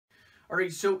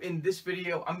Alright, so in this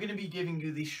video, I'm going to be giving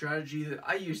you the strategy that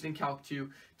I used in Calc 2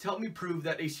 to help me prove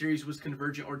that a series was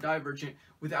convergent or divergent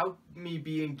without me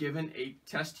being given a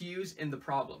test to use in the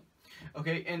problem.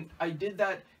 Okay, and I did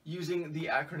that using the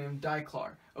acronym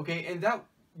DICLARR. Okay, and that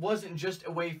wasn't just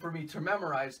a way for me to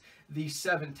memorize the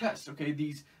 7 tests. Okay,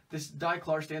 this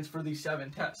DICLARR stands for the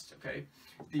 7 tests. Okay,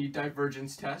 the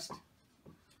divergence test,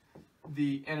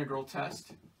 the integral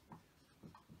test,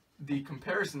 the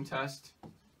comparison test,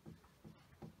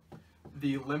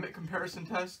 the limit comparison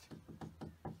test,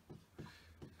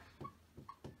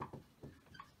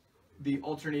 the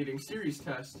alternating series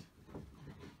test,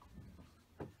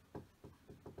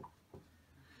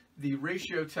 the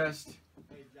ratio test,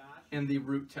 and the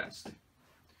root test.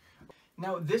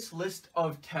 Now, this list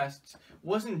of tests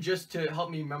wasn't just to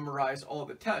help me memorize all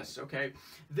the tests, okay?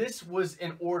 This was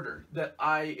in order that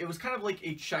it was kind of like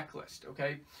a checklist,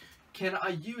 okay? Can I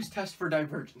use tests for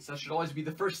divergence? That should always be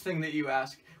the first thing that you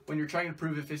ask when you're trying to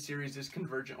prove if a series is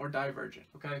convergent or divergent,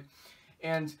 okay?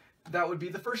 And that would be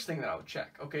the first thing that I would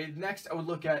check, okay? Next, I would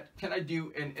look at, can I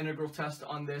do an integral test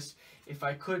on this? If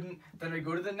I couldn't, then I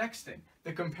go to the next thing,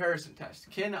 the comparison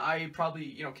test. Can I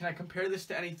compare this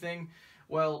to anything?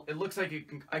 Well, it looks like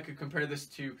I could compare this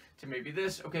to maybe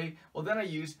this, okay? Well, then I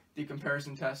use the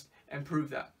comparison test and prove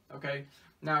that, okay?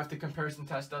 Now, if the comparison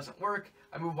test doesn't work,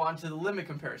 I move on to the limit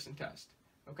comparison test,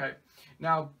 okay?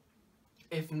 Now,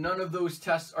 if none of those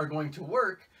tests are going to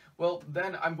work, well,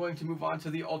 then I'm going to move on to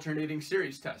the alternating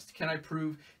series test. Can I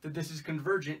prove that this is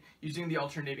convergent using the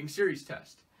alternating series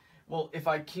test? Well, if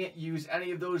I can't use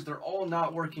any of those, they're all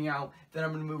not working out, then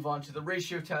I'm going to move on to the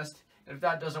ratio test. And if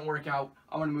that doesn't work out,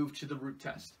 I'm going to move to the root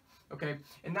test, okay?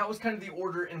 And that was kind of the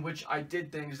order in which I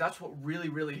did things. That's what really,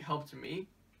 really helped me,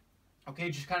 okay?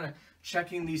 Just kind of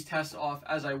checking these tests off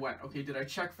as I went. Okay, did I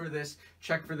check for this,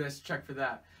 check for this, check for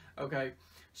that, okay?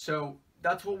 So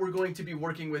that's what we're going to be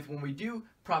working with when we do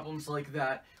problems like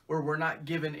that, where we're not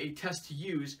given a test to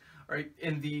use. Right,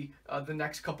 in the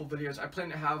next couple videos, I plan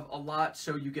to have a lot,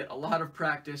 so you get a lot of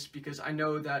practice, because I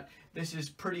know that this is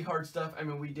pretty hard stuff. I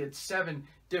mean, we did 7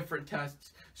 different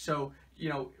tests, so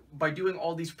by doing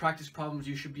all these practice problems,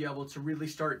 you should be able to really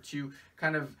start to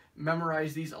kind of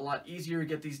memorize these a lot easier,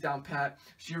 get these down pat,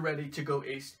 so you're ready to go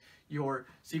ace your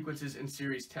sequences and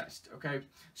series test. Okay,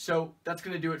 so that's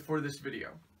going to do it for this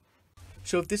video.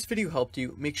 So if this video helped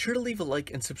you, make sure to leave a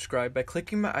like and subscribe by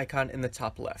clicking my icon in the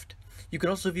top left. You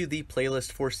can also view the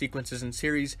playlist for sequences and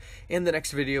series and the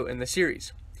next video in the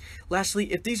series.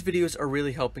 Lastly, if these videos are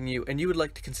really helping you and you would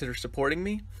like to consider supporting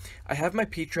me, I have my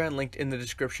Patreon linked in the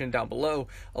description down below,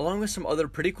 along with some other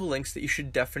pretty cool links that you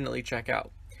should definitely check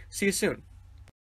out. See you soon.